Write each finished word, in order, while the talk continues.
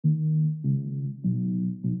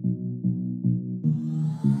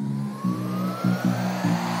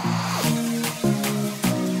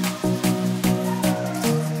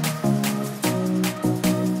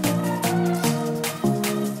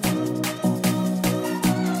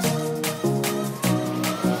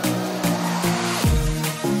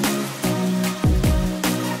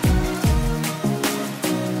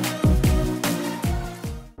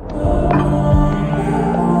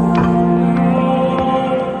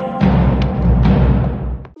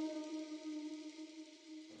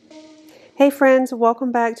friends,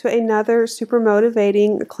 welcome back to another super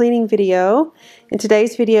motivating cleaning video. In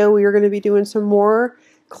today's video we are going to be doing some more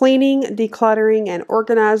cleaning, decluttering, and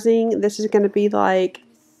organizing. This is going to be like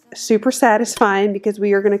super satisfying because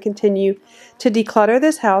we are going to continue to declutter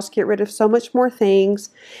this house, get rid of so much more things,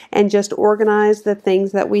 and just organize the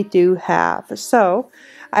things that we do have. So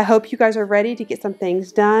I hope you guys are ready to get some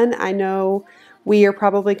things done. I know we are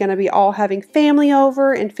probably going to be all having family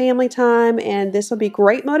over and family time, and this will be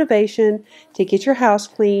great motivation to get your house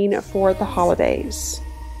clean for the holidays.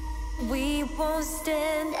 We won't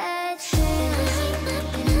stand a chance.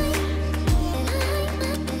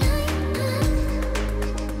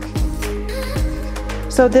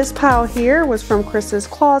 So this pile here was from Chris's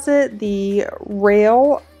closet. The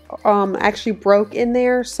rail actually broke in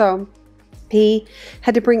there, so he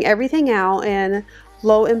had to bring everything out, and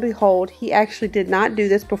lo and behold, he actually did not do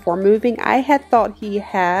this before moving. I had thought he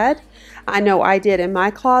had. I know I did in my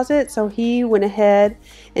closet, so he went ahead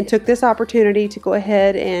and took this opportunity to go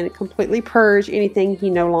ahead and completely purge anything he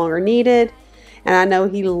no longer needed. And I know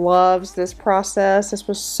he loves this process. This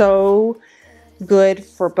was so good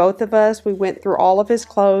for both of us. We went through all of his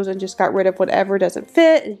clothes and just got rid of whatever doesn't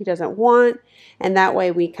fit and he doesn't want. And that way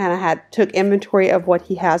we kind of took inventory of what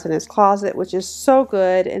he has in his closet, which is so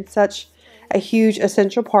good and such a huge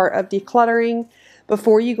essential part of decluttering.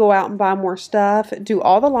 Before you go out and buy more stuff, do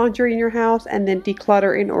all the laundry in your house and then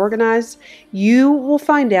declutter and organize. You will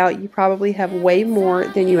find out you probably have way more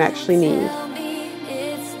than you actually need.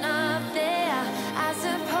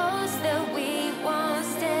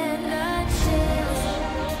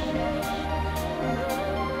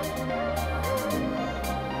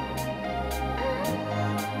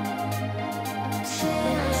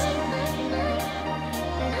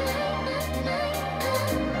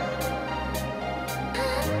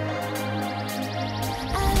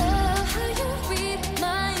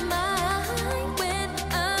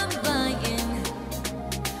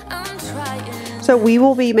 So we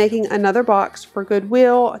will be making another box for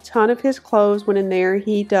Goodwill. A ton of his clothes went in there.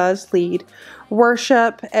 He does lead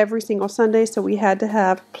worship every single Sunday, so we had to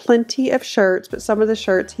have plenty of shirts, but some of the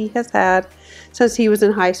shirts he has had since he was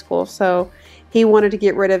in high school. So he wanted to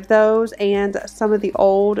get rid of those and some of the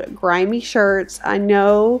old grimy shirts. I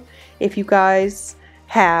know if you guys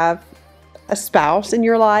have a spouse in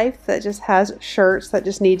your life that just has shirts that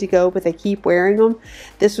just need to go, but they keep wearing them,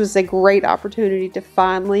 this was a great opportunity to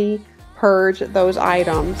finally purge those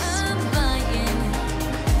items.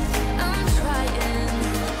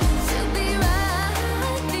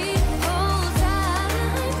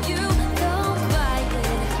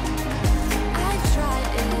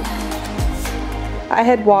 I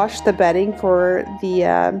had washed the bedding for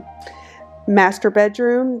the master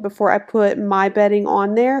bedroom before I put my bedding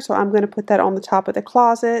on there, so I'm going to put that on the top of the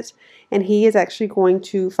closet, and he is actually going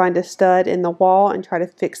to find a stud in the wall and try to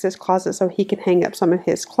fix this closet so he can hang up some of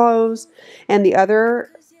his clothes. And the other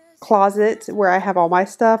closet where I have all my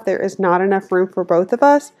stuff, there is not enough room for both of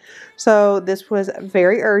us, so this was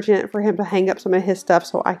very urgent for him to hang up some of his stuff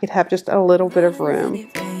so I could have just a little bit of room.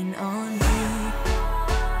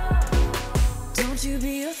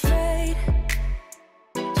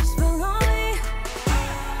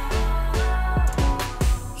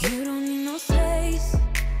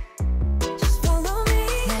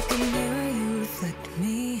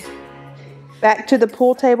 Back to the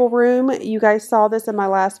pool table room. You guys saw this in my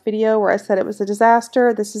last video where I said it was a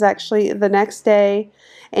disaster. This is actually the next day,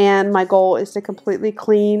 and my goal is to completely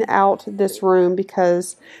clean out this room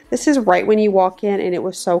because this is right when you walk in and it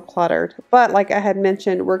was so cluttered. But like I had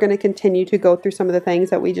mentioned, we're going to continue to go through some of the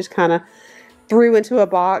things that we just kind of threw into a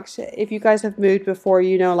box. If you guys have moved before,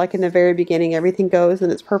 you know, like in the very beginning, everything goes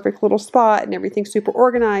in its perfect little spot and everything's super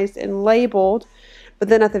organized and labeled. But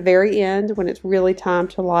then at the very end, when it's really time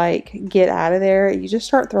to like get out of there, you just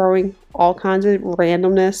start throwing all kinds of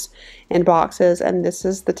randomness in boxes. And this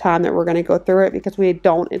is the time that we're going to go through it because we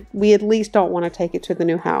at least don't want to take it to the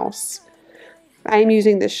new house. I'm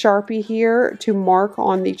using this Sharpie here to mark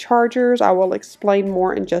on the chargers. I will explain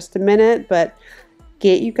more in just a minute, but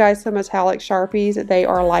get you guys some metallic Sharpies. They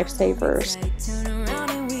are lifesavers.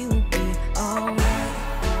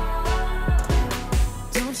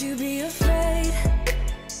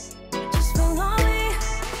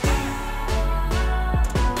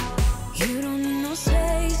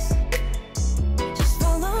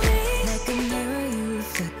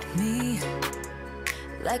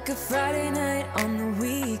 Like a Friday night on the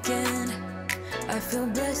weekend, I feel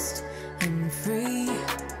blessed and free.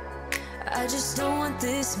 I just don't want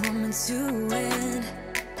this moment to end.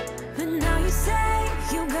 But now you say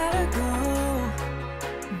you gotta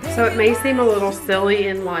go. So it may seem a little silly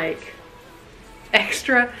and like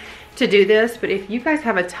extra to do this, but if you guys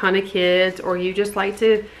have a ton of kids or you just like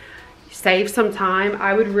to save some time,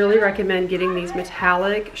 I would really recommend getting these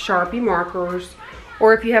metallic Sharpie markers,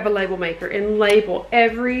 or if you have a label maker, and label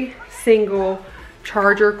every single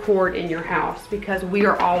charger cord in your house, because we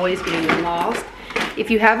are always getting them lost. If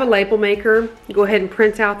you have a label maker, go ahead and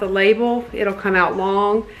print out the label. It'll come out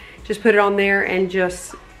long. Just put it on there and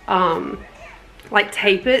just like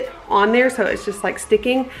tape it on there so it's just like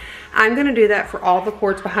sticking. I'm gonna do that for all the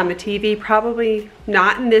cords behind the TV. Probably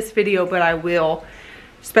not in this video, but I will,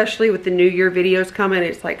 especially with the New Year videos coming.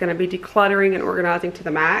 It's like gonna be decluttering and organizing to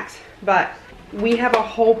the max. But we have a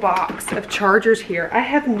whole box of chargers here. I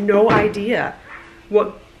have no idea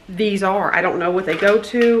what these are. I don't know what they go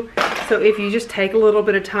to. So if you just take a little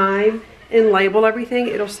bit of time and label everything,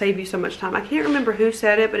 it'll save you so much time. I can't remember who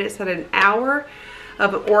said it, but it said an hour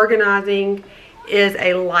of organizing is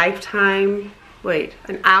a lifetime. Wait,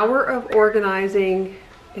 an hour of organizing.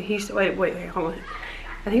 Wait, hold on.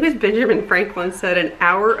 I think it was Benjamin Franklin said an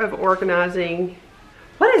hour of organizing.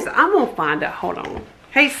 I'm gonna find out, hold on.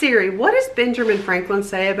 Hey Siri, what does Benjamin Franklin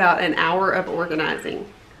say about an hour of organizing?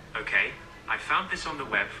 Okay, I found this on the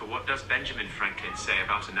web for what does Benjamin Franklin say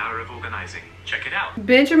about an hour of organizing. Check it out.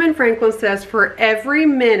 Benjamin Franklin says for every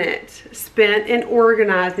minute spent in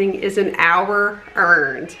organizing is an hour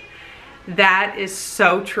earned. That is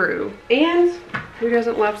so true. And who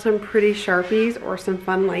doesn't love some pretty Sharpies or some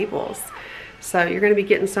fun labels? So you're gonna be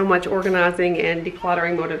getting so much organizing and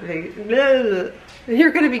decluttering motivation.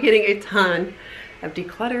 You're gonna be getting a ton of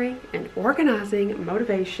decluttering and organizing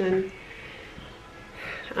motivation.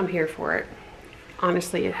 I'm here for it.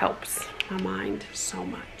 Honestly, it helps my mind so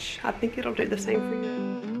much. I think it'll do the same for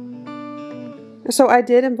you. So I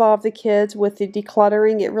did involve the kids with the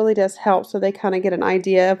decluttering. It really does help, so they kind of get an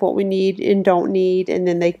idea of what we need and don't need, and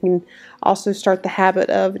then they can also start the habit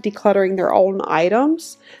of decluttering their own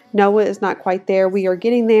items. Noah is not quite there. We are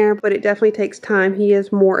getting there, but it definitely takes time. He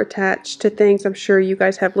is more attached to things. I'm sure you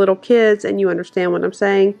guys have little kids and you understand what I'm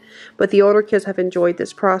saying, but the older kids have enjoyed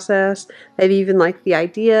this process. They've even liked the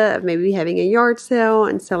idea of maybe having a yard sale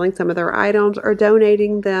and selling some of their items or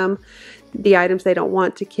donating them, the items they don't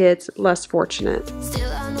want, to kids less fortunate. Still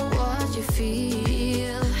I know what you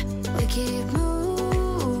feel. We keep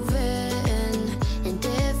moving in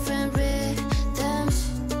different rhythms.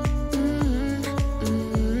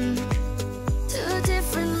 Two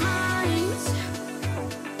different minds,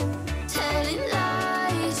 telling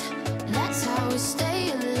lies. That's how we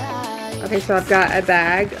stay alive. Okay, so I've got a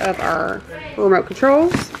bag of our remote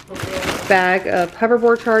controls, bag of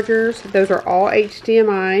hoverboard chargers. Those are all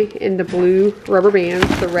HDMI in the blue rubber bands.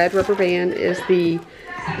 The red rubber band is the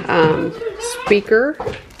speaker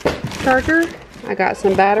charger. I got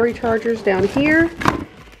some battery chargers down here,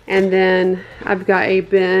 and then I've got a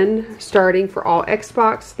bin starting for all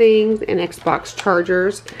Xbox things and Xbox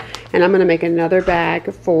chargers, and I'm gonna make another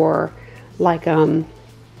bag for like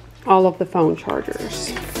all of the phone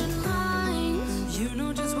chargers.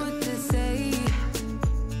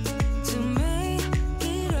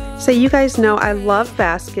 So you guys know I love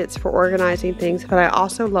baskets for organizing things, but I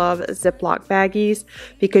also love Ziploc baggies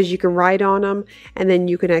because you can write on them, and then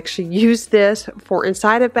you can actually use this for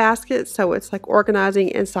inside of baskets. So it's like organizing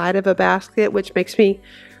inside of a basket, which makes me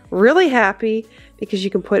really happy because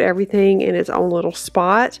you can put everything in its own little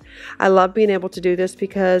spot. I love being able to do this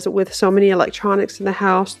because with so many electronics in the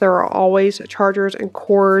house, there are always chargers and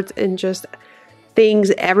cords and just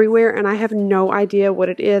things everywhere, and I have no idea what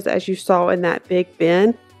it is, as you saw in that big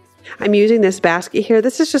bin. I'm using this basket here.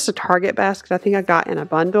 This is just a Target basket I think I got in a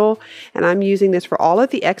bundle, and I'm using this for all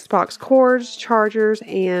of the Xbox cords, chargers,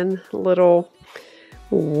 and little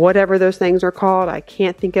whatever those things are called. I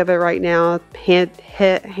can't think of it right now.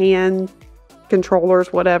 Hand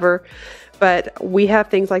controllers, whatever. But we have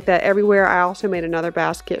things like that everywhere. I also made another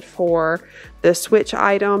basket for the Switch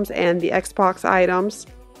items and the Xbox items.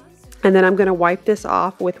 And then I'm going to wipe this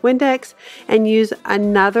off with Windex and use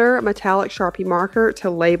another metallic Sharpie marker to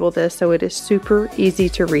label this so it is super easy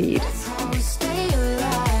to read.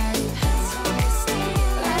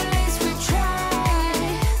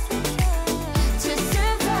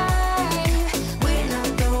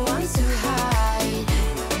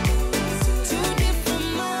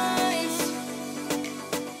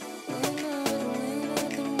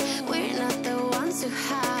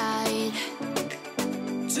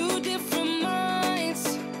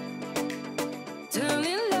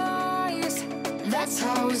 That's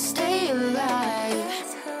how we stay alive.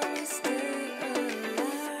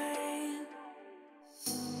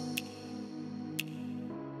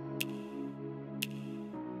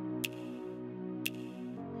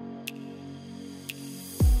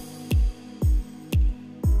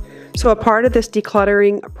 So a part of this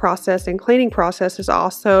decluttering process and cleaning process is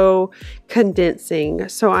also condensing.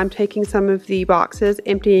 So I'm taking some of the boxes,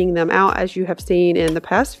 emptying them out as you have seen in the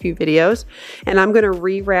past few videos, and I'm going to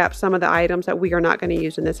rewrap some of the items that we are not going to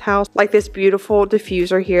use in this house. Like this beautiful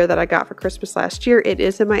diffuser here that I got for Christmas last year. It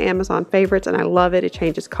is in my Amazon favorites and I love it. It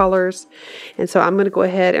changes colors. And so I'm going to go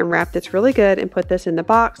ahead and wrap this really good and put this in the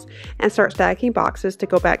box and start stacking boxes to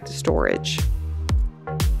go back to storage.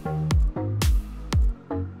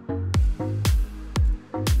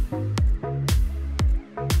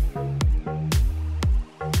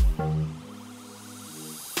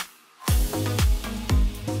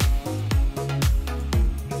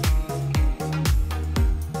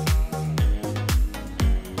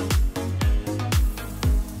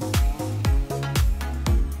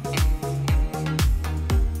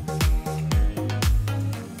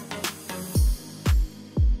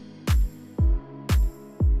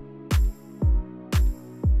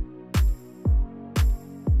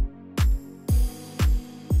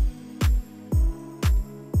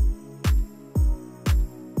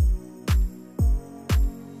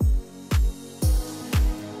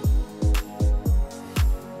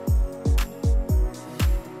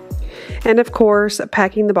 And of course,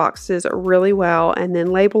 packing the boxes really well and then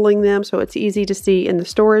labeling them so it's easy to see in the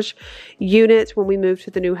storage units. When we move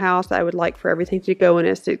to the new house, I would like for everything to go in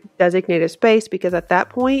its designated space, because at that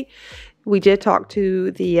point, we did talk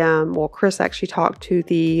to the, well, Chris actually talked to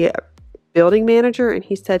the building manager, and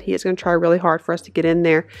he said he is going to try really hard for us to get in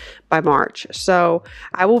there by March. So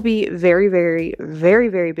I will be very, very, very,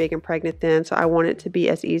 very big and pregnant then. So I want it to be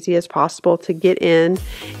as easy as possible to get in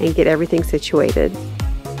and get everything situated.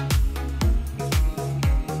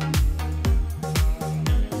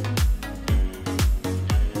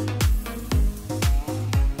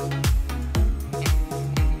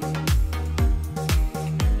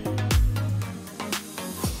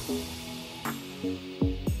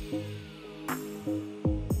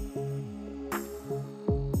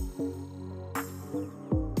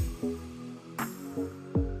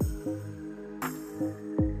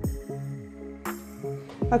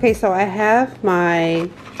 Okay, so I have my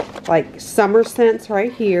summer scents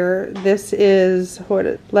right here. This is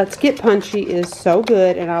what Let's Get Punchy is so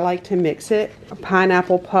good, and I like to mix it.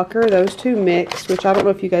 Pineapple Pucker, those two mix, which I don't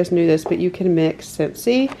know if you guys knew this, but you can mix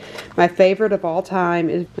Scentsy. My favorite of all time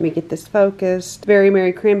is, let me get this focused, Very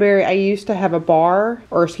Merry Cranberry. I used to have a bar,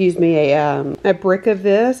 or excuse me, a brick of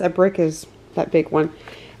this. A brick is that big one.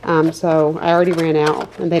 So I already ran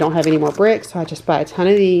out and they don't have any more bricks, so I just buy a ton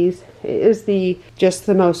of these. It is just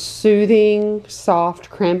the most soothing, soft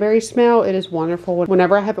cranberry smell. It is wonderful.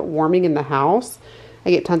 Whenever I have it warming in the house, I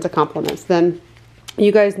get tons of compliments. Then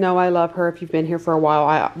you guys know I love her if you've been here for a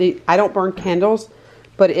while. I don't burn candles,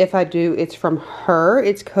 but if I do, it's from her.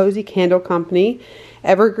 It's Cozy Candle Company.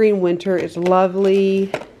 Evergreen Winter is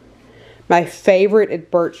lovely. My favorite is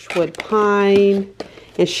Birchwood Pine.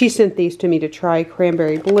 And she sent these to me to try,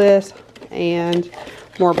 Cranberry Bliss and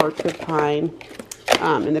more Birchwood Pine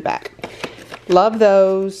in the back. Love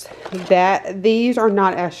those. These are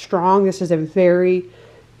not as strong. This is a very,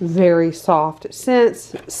 very soft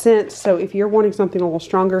scent. So if you're wanting something a little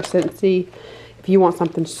stronger, Scentsy. If you want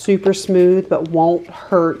something super smooth but won't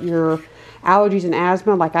hurt your allergies and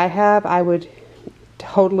asthma like I have, I would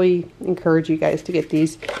totally encourage you guys to get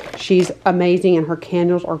these. She's amazing and her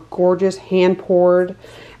candles are gorgeous, hand poured.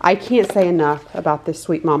 I can't say enough about this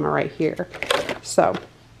sweet mama right here. So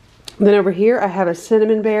then over here I have a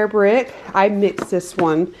Cinnamon Bear brick. I mixed this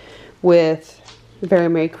one with Very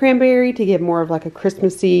Merry Cranberry to give more of like a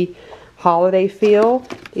Christmassy holiday feel.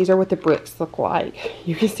 These are what the bricks look like.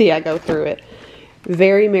 You can see I go through it.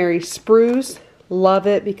 Very Merry Spruce. Love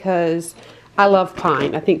it because I love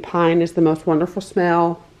pine. I think pine is the most wonderful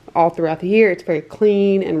smell all throughout the year. It's very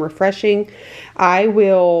clean and refreshing. I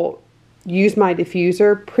will use my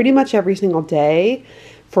diffuser pretty much every single day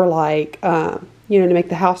for you know, to make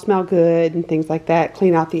the house smell good and things like that,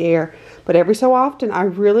 clean out the air. But every so often, I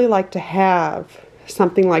really like to have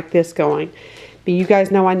something like this going. But you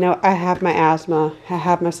guys know I have my asthma. I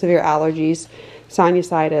have my severe allergies,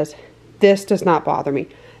 sinusitis. This does not bother me.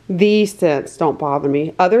 These scents don't bother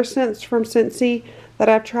me. Other scents from Scentsy that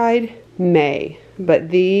I've tried may, but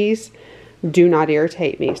these do not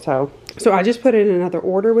irritate me. So I just put in another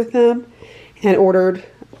order with them and ordered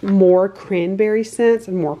more cranberry scents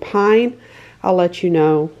and more pine. I'll let you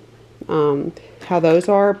know how those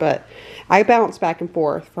are, but I bounce back and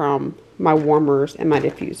forth from my warmers and my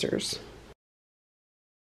diffusers.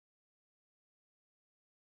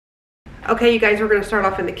 Okay, you guys, we're going to start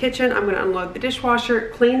off in the kitchen. I'm going to unload the dishwasher,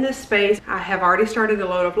 clean this space. I have already started a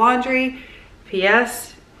load of laundry.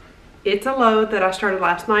 P.S. it's a load that I started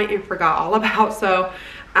last night and forgot all about. So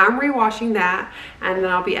I'm rewashing that, and then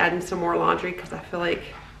I'll be adding some more laundry because I feel like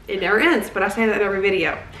it never ends, but I say that in every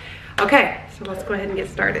video. Okay, so let's go ahead and get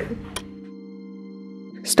started.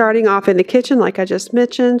 Starting off in the kitchen, like I just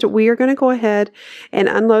mentioned, we are going to go ahead and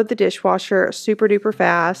unload the dishwasher super duper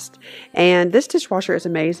fast. And this dishwasher is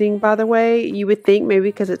amazing, by the way. You would think maybe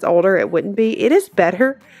because it's older it wouldn't be. It is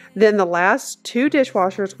better than the last two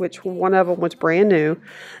dishwashers, which one of them was brand new,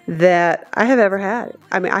 that I have ever had.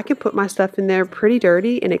 I mean, I can put my stuff in there pretty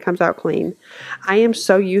dirty and it comes out clean. I am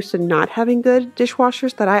so used to not having good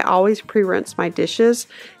dishwashers that I always pre-rinse my dishes.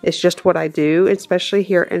 It's just what I do, especially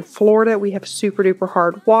here in Florida. We have super duper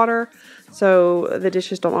hard water, so the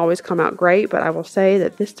dishes don't always come out great, but I will say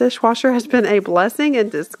that this dishwasher has been a blessing in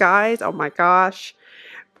disguise. Oh my gosh.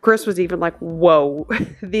 Chris was even like, whoa,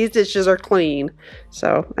 these dishes are clean.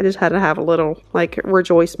 So I just had to have a little like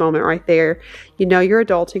rejoice moment right there. You know you're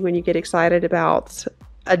adulting when you get excited about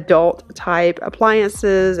adult type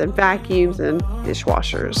appliances and vacuums and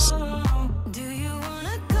dishwashers.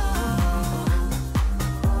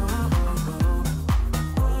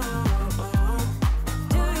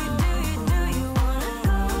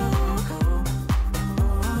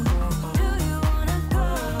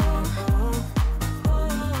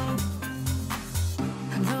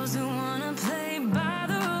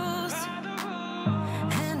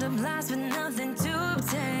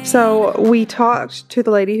 So we talked to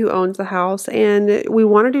the lady who owns the house, and we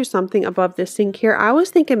want to do something above this sink here. I was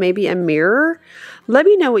thinking maybe a mirror. Let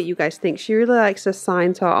me know what you guys think. She really likes this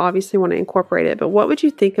sign, so I obviously want to incorporate it. But what would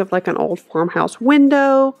you think of like an old farmhouse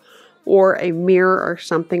window or a mirror or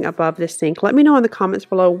something above this sink? Let me know in the comments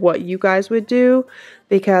below what you guys would do,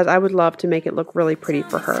 because I would love to make it look really pretty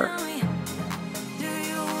for her.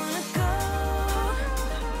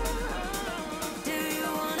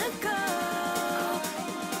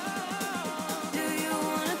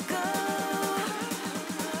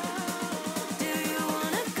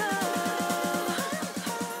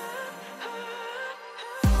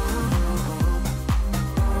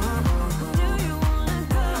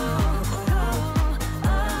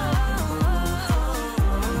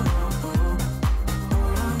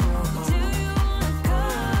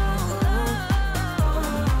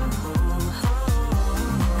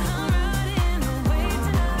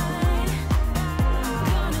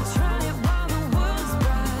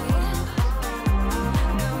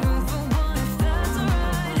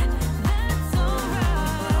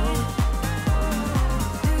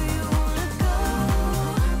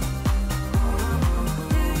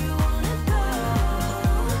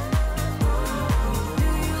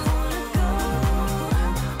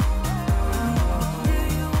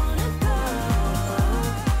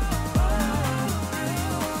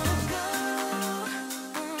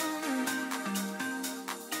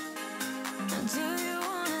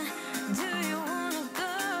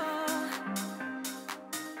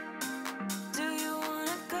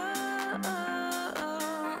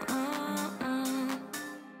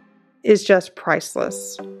 Is just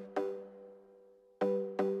priceless.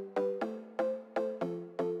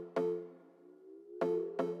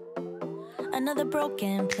 Another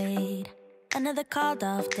broken plate, another called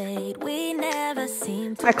off date. We never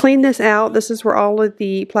seem to. I cleaned this out. This is where all of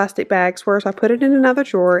the plastic bags were, so I put it in another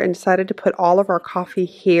drawer and decided to put all of our coffee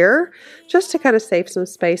here just to kind of save some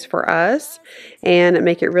space for us and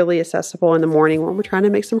make it really accessible in the morning when we're trying to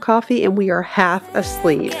make some coffee and we are half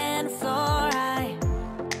asleep.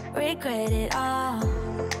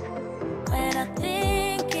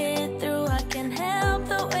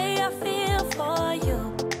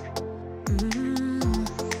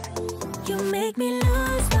 Me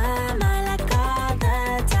lose my mind like all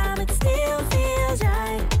the time. It still feels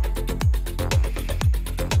right.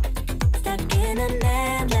 Stuck in an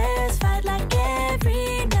endless fight like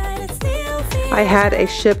every night. It still feels I had a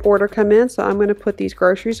ship order come in, so I'm going to put these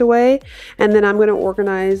groceries away, and then I'm going to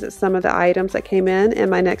organize some of the items that came in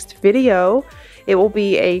my next video. It will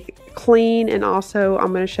be a clean, and also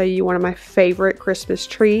I'm going to show you one of my favorite Christmas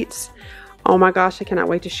treats. Oh my gosh, I cannot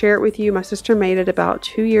wait to share it with you. My sister made it about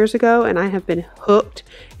 2 years ago, and I have been hooked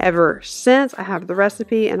ever since. I have the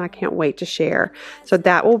recipe, and I can't wait to share. So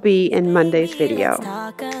that will be in Monday's video.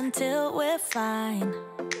 talk until we're fine.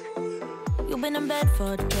 You've been in bed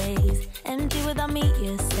for days, empty without me,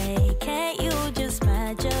 you say. Can't you just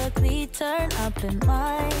magically turn up in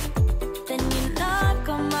mine? Then you knock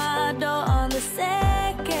on my door on the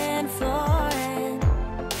second floor, and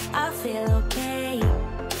I feel okay.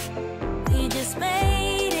 We just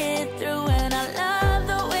made it through, and I love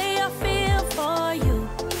the way I feel for you.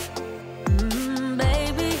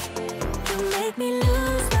 Baby, you make me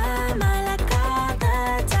lose my mind like all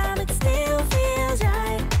the time. It's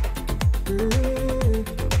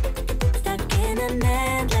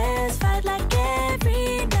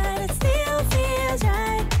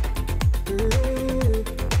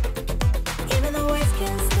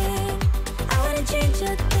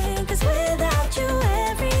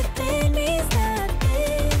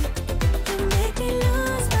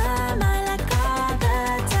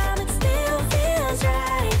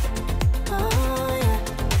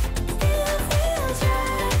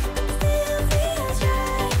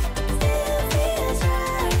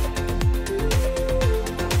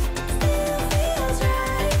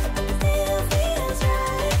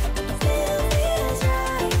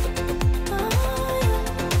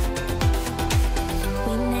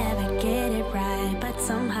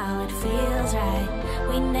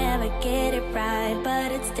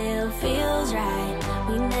feels right.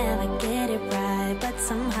 We never get it right, but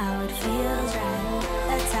somehow it feels right.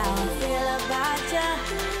 That's how I feel about you.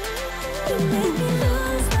 You make me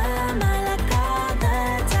lose my mind like all the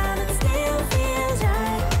time. It still feels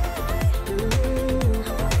right.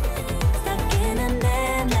 Stuck in an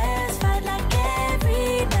endless fight like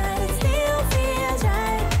every night. It still feels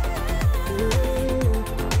right.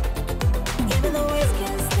 Even though we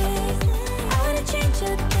can stay, I wanna change a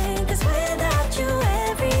thing. 'Cause without you,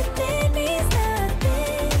 everything means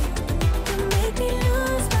nothing. You make me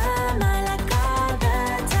lose my mind like all the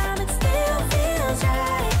time. It still feels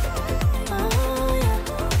right. Oh yeah,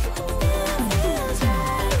 still feels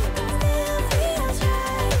right. Still feels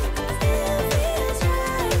right. Still feels right.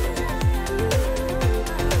 Still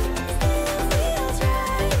feels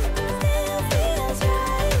right. Still feels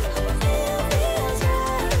right. Still feels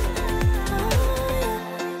right. Oh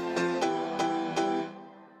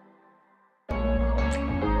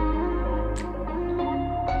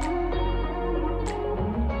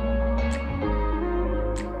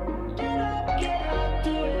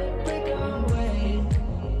yeah.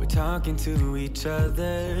 We're talking to each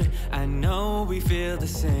other. I know we feel the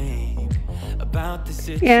same about the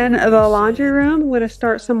situation. In the laundry room, I'm going to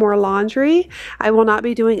start some more laundry. I will not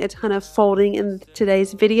be doing a ton of folding in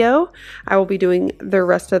today's video. I will be doing the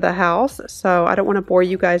rest of the house, so I don't want to bore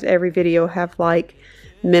you guys. Every video have like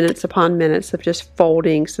minutes upon minutes of just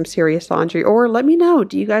folding some serious laundry. Or let me know,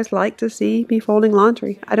 do you guys like to see me folding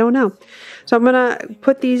laundry? I don't know. So I'm gonna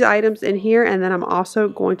put these items in here, and then I'm also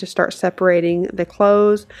going to start separating the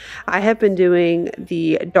clothes. I have been doing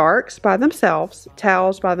the darks by themselves,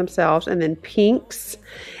 towels by themselves, and then pinks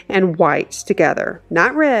and whites together.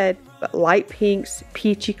 Not red, but light pinks,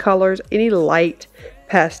 peachy colors, any light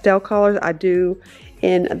pastel colors I do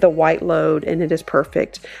in the white load, and it is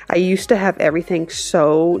perfect. I used to have everything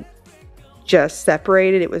so just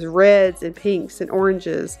separated. It was reds and pinks and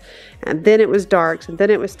oranges, and then it was darks, and then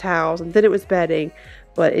it was towels, and then it was bedding,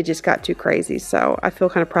 but it just got too crazy. So I feel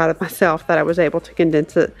kind of proud of myself that I was able to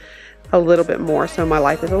condense it a little bit more, so my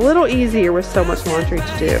life is a little easier with so much laundry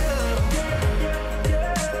to do.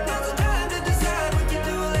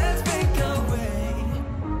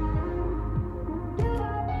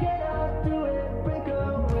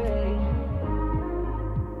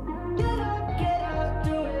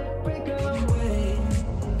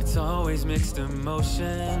 Mixed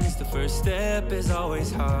emotions. The first step is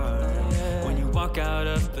always hard when you walk out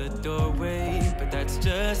of the doorway, but that's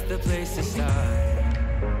just the place to start.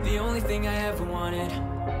 The only thing I ever wanted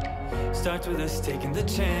starts with us taking the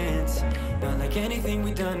chance, not like anything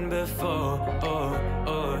we've done before.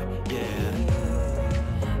 Yeah.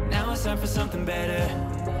 Now it's time for something better,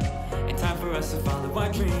 and time for us to follow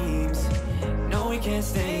our dreams. No, we can't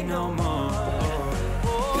stay no more.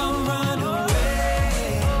 Come run away.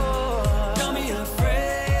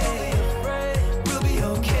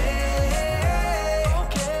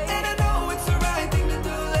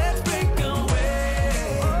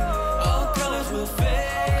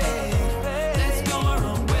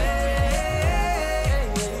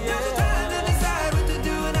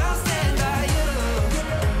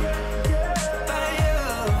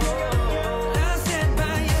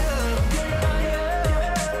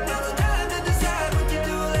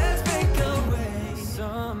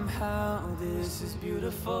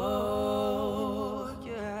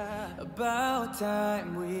 About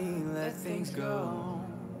time we let things go.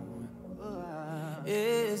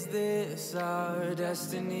 Is this our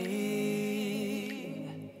destiny?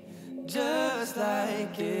 Just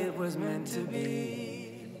like it was meant to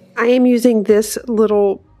be. I am using this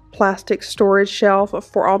little plastic storage shelf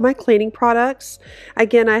for all my cleaning products.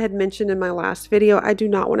 Again, I had mentioned in my last video, I do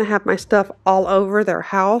not want to have my stuff all over their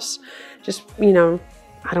house. Just, you know,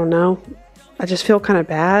 I don't know. I just feel kind of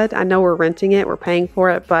bad. I know we're renting it, we're paying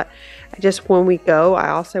for it, but I just, when we go, I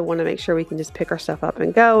also want to make sure we can just pick our stuff up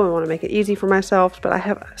and go. I want to make it easy for myself, but I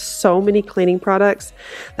have so many cleaning products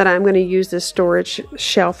that I'm going to use this storage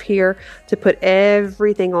shelf here to put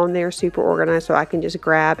everything on there super organized so I can just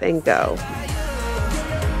grab and go.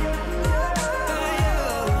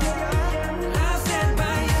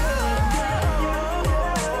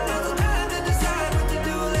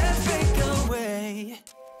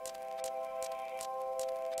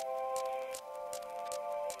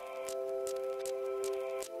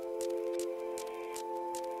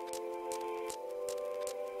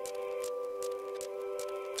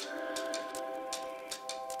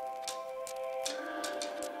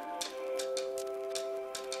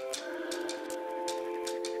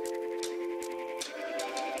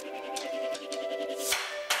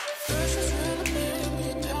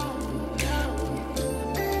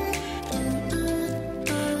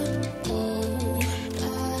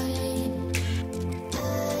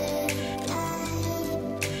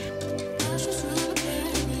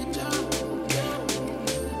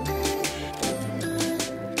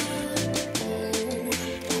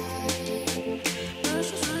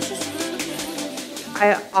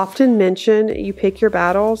 I often mention you pick your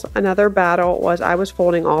battles. Another battle was I was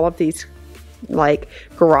folding all of these like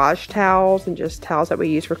garage towels and just towels that we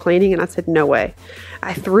use for cleaning, and I said no way.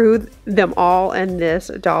 I threw them all in this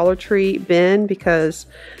Dollar Tree bin because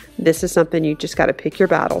this is something you just got to pick your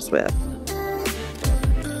battles with.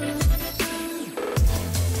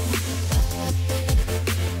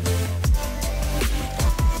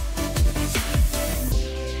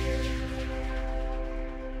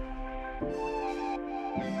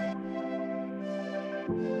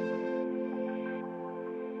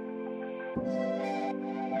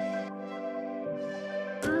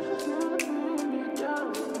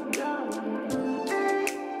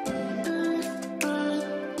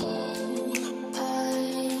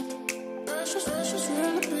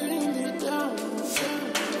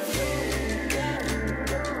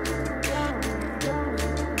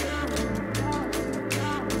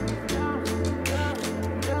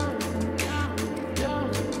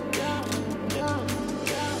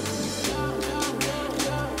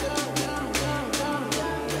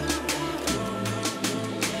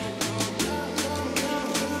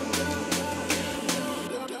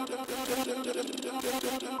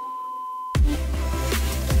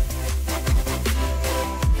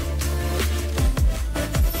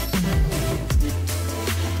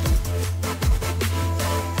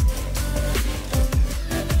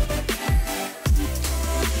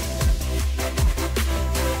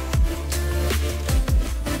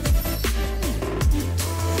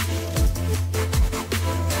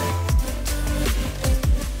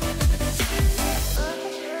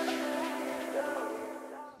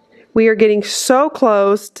 We are getting so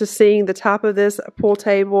close to seeing the top of this pool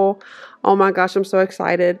table. Oh my gosh, I'm so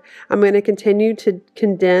excited. I'm going to continue to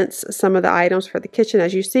condense some of the items for the kitchen,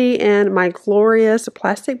 as you see, in my glorious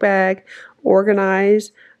plastic bag,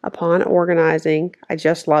 organize upon organizing. I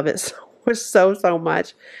just love it so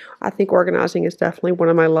much. I think organizing is definitely one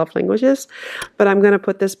of my love languages. But I'm going to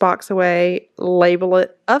put this box away, label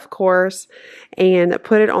it, of course, and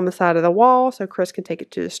put it on the side of the wall so Chris can take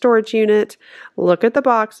it to the storage unit. Look at the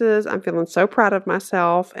boxes. I'm feeling so proud of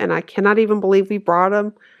myself, and I cannot even believe we brought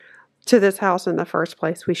them to this house in the first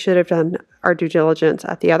place. We should have done our due diligence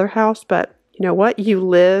at the other house, but you know what? You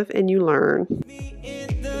live and you learn.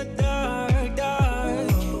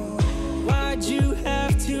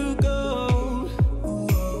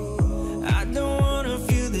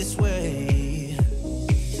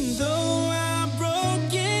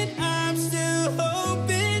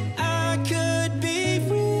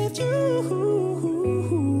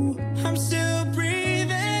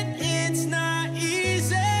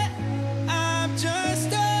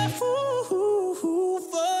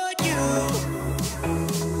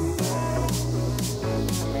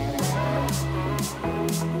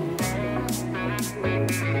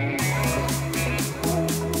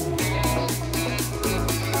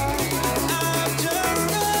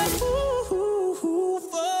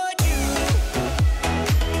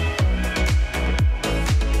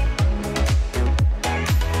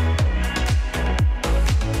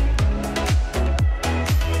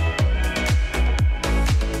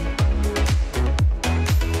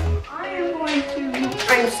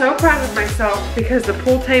 So proud of myself because the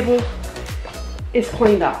pool table is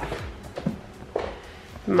cleaned off.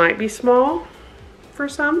 Might be small for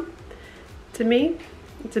some. To me,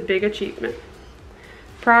 it's a big achievement.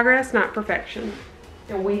 Progress, not perfection.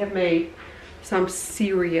 And we have made some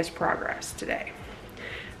serious progress today.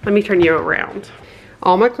 Let me turn you around.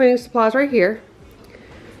 All my cleaning supplies right here.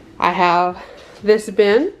 I have this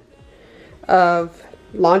bin of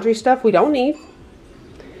laundry stuff we don't need.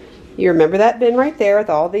 You remember that bin right there with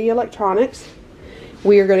all the electronics.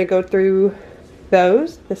 We are going to go through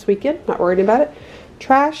those this weekend. Not worried about it.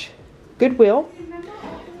 Trash, Goodwill.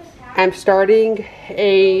 I'm starting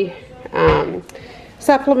a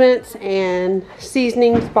supplements and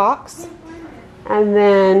seasonings box. And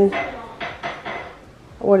then,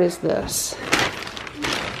 what is this?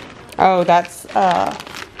 Oh, that's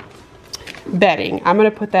bedding. I'm going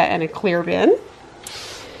to put that in a clear bin.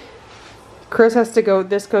 Chris has to go,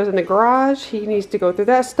 this goes in the garage. He needs to go through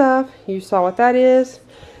that stuff. You saw what that is.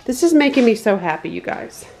 This is making me so happy, you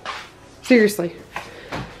guys. Seriously.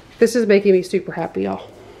 This is making me super happy, y'all.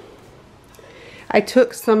 I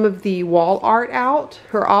took some of the wall art out,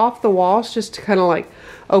 or off the walls, just to kind of like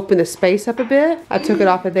open the space up a bit. I took it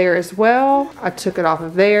off of there as well. I took it off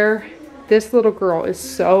of there. This little girl is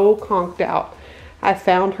so conked out. I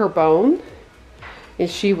found her bone, and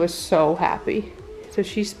she was so happy. So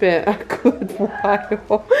she spent a good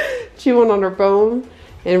while chewing on her bone.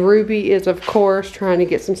 And Ruby is, of course, trying to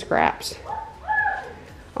get some scraps.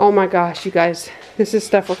 Oh my gosh, you guys. This is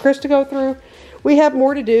stuff for Chris to go through. We have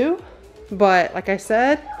more to do, but like I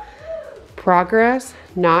said, progress,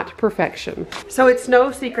 not perfection. So it's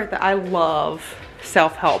no secret that I love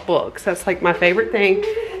self-help books. That's like my favorite thing,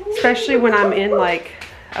 especially when I'm in like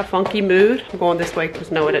a funky mood. I'm going this way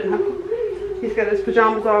because Noah didn't have. He's got his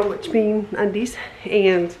pajamas on, which mean undies,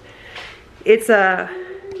 and it's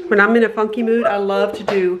when I'm in a funky mood, I love to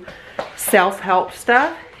do self-help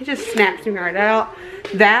stuff. It just snaps me right out.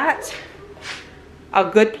 That, a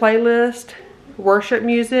good playlist, worship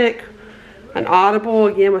music, an Audible,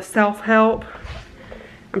 again with self-help.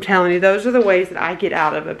 I'm telling you, those are the ways that I get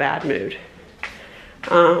out of a bad mood.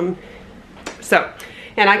 And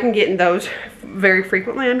I can get in those very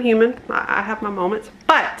frequently. I'm human. I have my moments,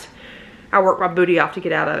 but I work my booty off to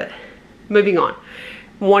get out of it. Moving on.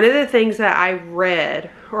 One of the things that I read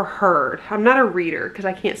or heard, I'm not a reader because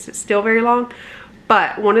I can't sit still very long,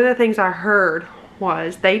 but one of the things I heard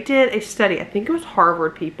was they did a study, I think it was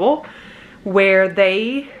Harvard people, where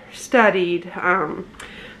they studied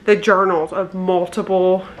the journals of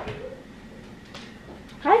multiple,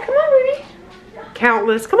 hi, come on, baby,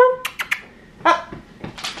 countless, come on, up,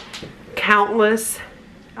 countless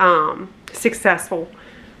successful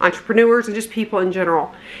entrepreneurs and just people in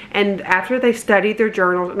general. And after they studied their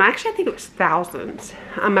journals, and actually I think it was thousands,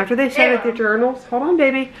 after they studied their journals, hold on,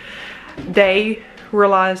 baby, they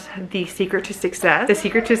realized the secret to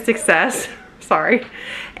success, sorry,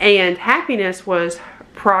 and happiness was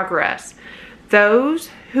progress. Those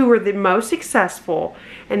who were the most successful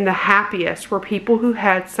and the happiest were people who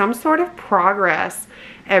had some sort of progress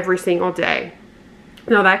every single day.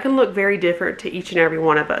 Now that can look very different to each and every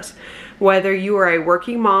one of us. Whether you are a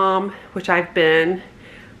working mom, which I've been,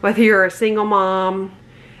 whether you're a single mom,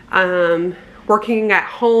 working at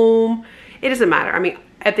home, it doesn't matter. I mean,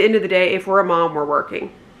 at the end of the day, if we're a mom, we're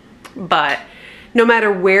working. But no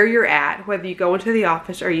matter where you're at, whether you go into the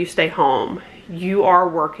office or you stay home, you are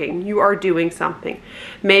working, you are doing something.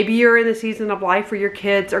 Maybe you're in the season of life where your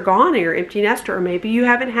kids are gone and you're empty nester, or maybe you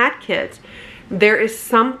haven't had kids. There is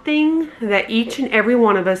something that each and every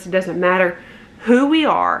one of us, it doesn't matter who we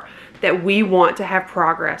are, that we want to have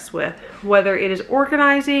progress with. Whether it is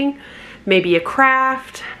organizing, maybe a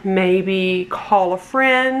craft, maybe call a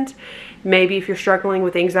friend, maybe if you're struggling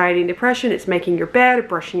with anxiety and depression, it's making your bed,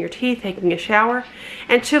 brushing your teeth, taking a shower.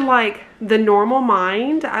 And to like the normal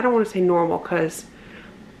mind, I don't want to say normal because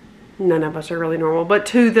none of us are really normal, but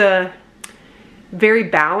to the very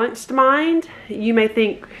balanced mind, you may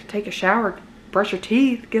think, take a shower, brush your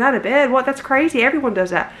teeth, get out of bed. What? That's crazy. Everyone does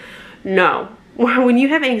that. No. When you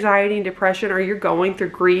have anxiety and depression, or you're going through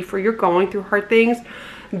grief, or you're going through hard things,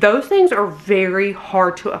 those things are very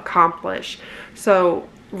hard to accomplish. So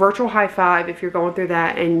virtual high five if you're going through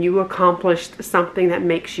that and you accomplished something that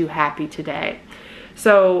makes you happy today.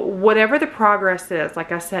 So whatever the progress is,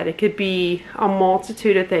 like I said, it could be a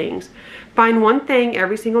multitude of things. Find one thing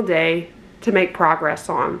every single day to make progress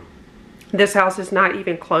on. This house is not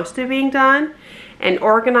even close to being done and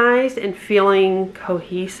organized and feeling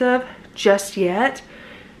cohesive just yet,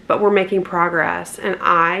 but we're making progress and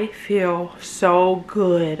I feel so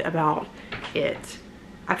good about it.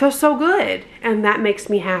 I feel so good, and that makes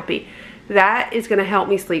me happy. That is going to help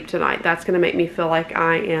me sleep tonight. That's going to make me feel like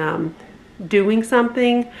I am doing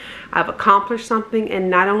something, I've accomplished something, and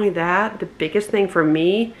not only that, the biggest thing for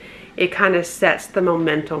me, it kind of sets the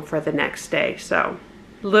momentum for the next day. So,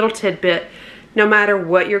 little tidbit, no matter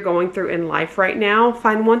what you're going through in life right now,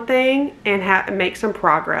 find one thing and make some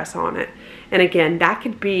progress on it. And again, that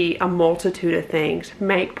could be a multitude of things.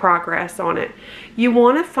 Make progress on it. You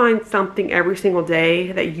want to find something every single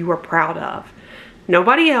day that you are proud of.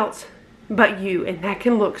 Nobody else but you. And that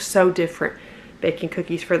can look so different. Baking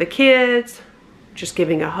cookies for the kids, just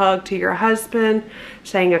giving a hug to your husband,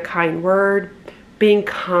 saying a kind word, being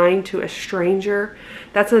kind to a stranger.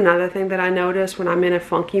 That's another thing that I notice when I'm in a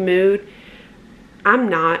funky mood. I'm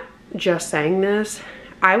not just saying this.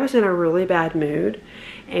 I was in a really bad mood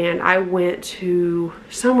and I went to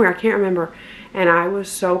somewhere, I can't remember, and I was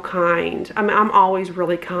so kind. I mean, I'm always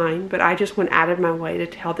really kind, but I just went out of my way to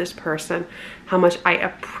tell this person how much I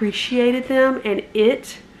appreciated them, and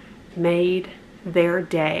it made their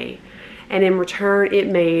day. And in return, it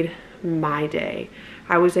made my day.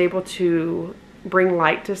 I was able to bring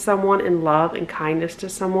light to someone and love and kindness to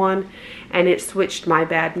someone, and it switched my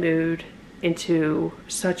bad mood into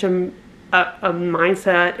such a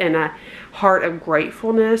mindset and a heart of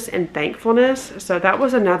gratefulness and thankfulness. So that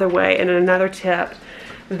was another way and another tip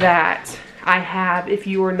that I have if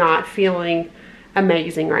you are not feeling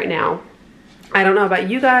amazing right now. I don't know about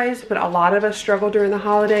you guys, but a lot of us struggle during the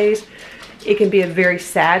holidays. it can be a very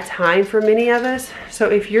sad time for many of us. So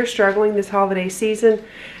if you're struggling this holiday season,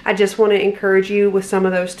 I just want to encourage you with some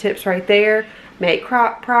of those tips right there. Make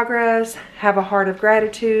progress, have a heart of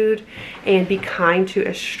gratitude, and be kind to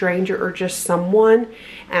a stranger or just someone.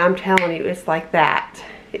 And I'm telling you, it's like that.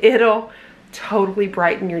 It'll totally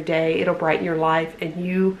brighten your day. It'll brighten your life, and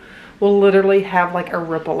you will literally have like a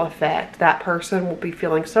ripple effect. That person will be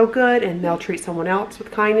feeling so good, and they'll treat someone else with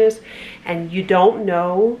kindness, and you don't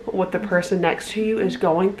know what the person next to you is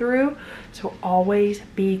going through. So always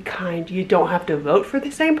be kind. You don't have to vote for the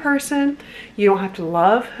same person. You don't have to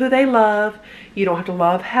love who they love. You don't have to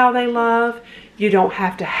love how they love. You don't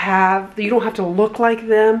have to look like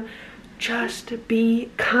them. Just be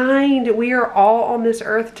kind. We are all on this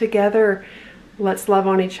earth together. Let's love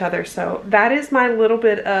on each other. So that is my little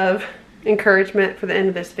bit of encouragement for the end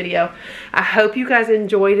of this video. I hope you guys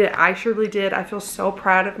enjoyed it. I surely did. I feel so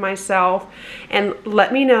proud of myself. And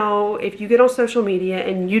let me know if you get on social media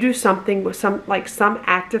and you do something with some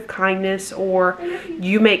act of kindness, or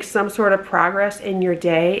you make some sort of progress in your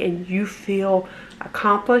day and you feel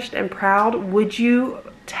accomplished and proud. Would you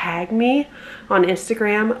tag me on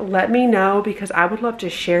Instagram? Let me know, because I would love to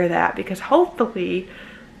share that, because hopefully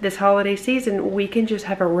this holiday season we can just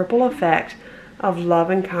have a ripple effect of love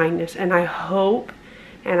and kindness. And I hope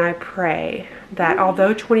and I pray that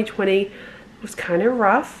although 2020 was kind of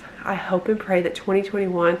rough, I hope and pray that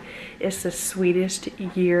 2021 is the sweetest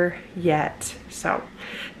year yet. So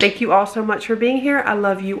thank you all so much for being here. I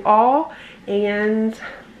love you all, and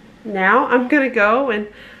now I'm gonna go and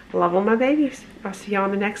love on my babies. I'll see you on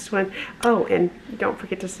the next one. Oh, and don't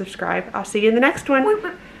forget to subscribe. I'll see you in the next one.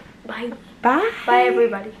 Bye. Bye. Bye,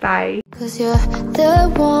 everybody. Bye. 'Cause you're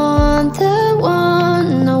the one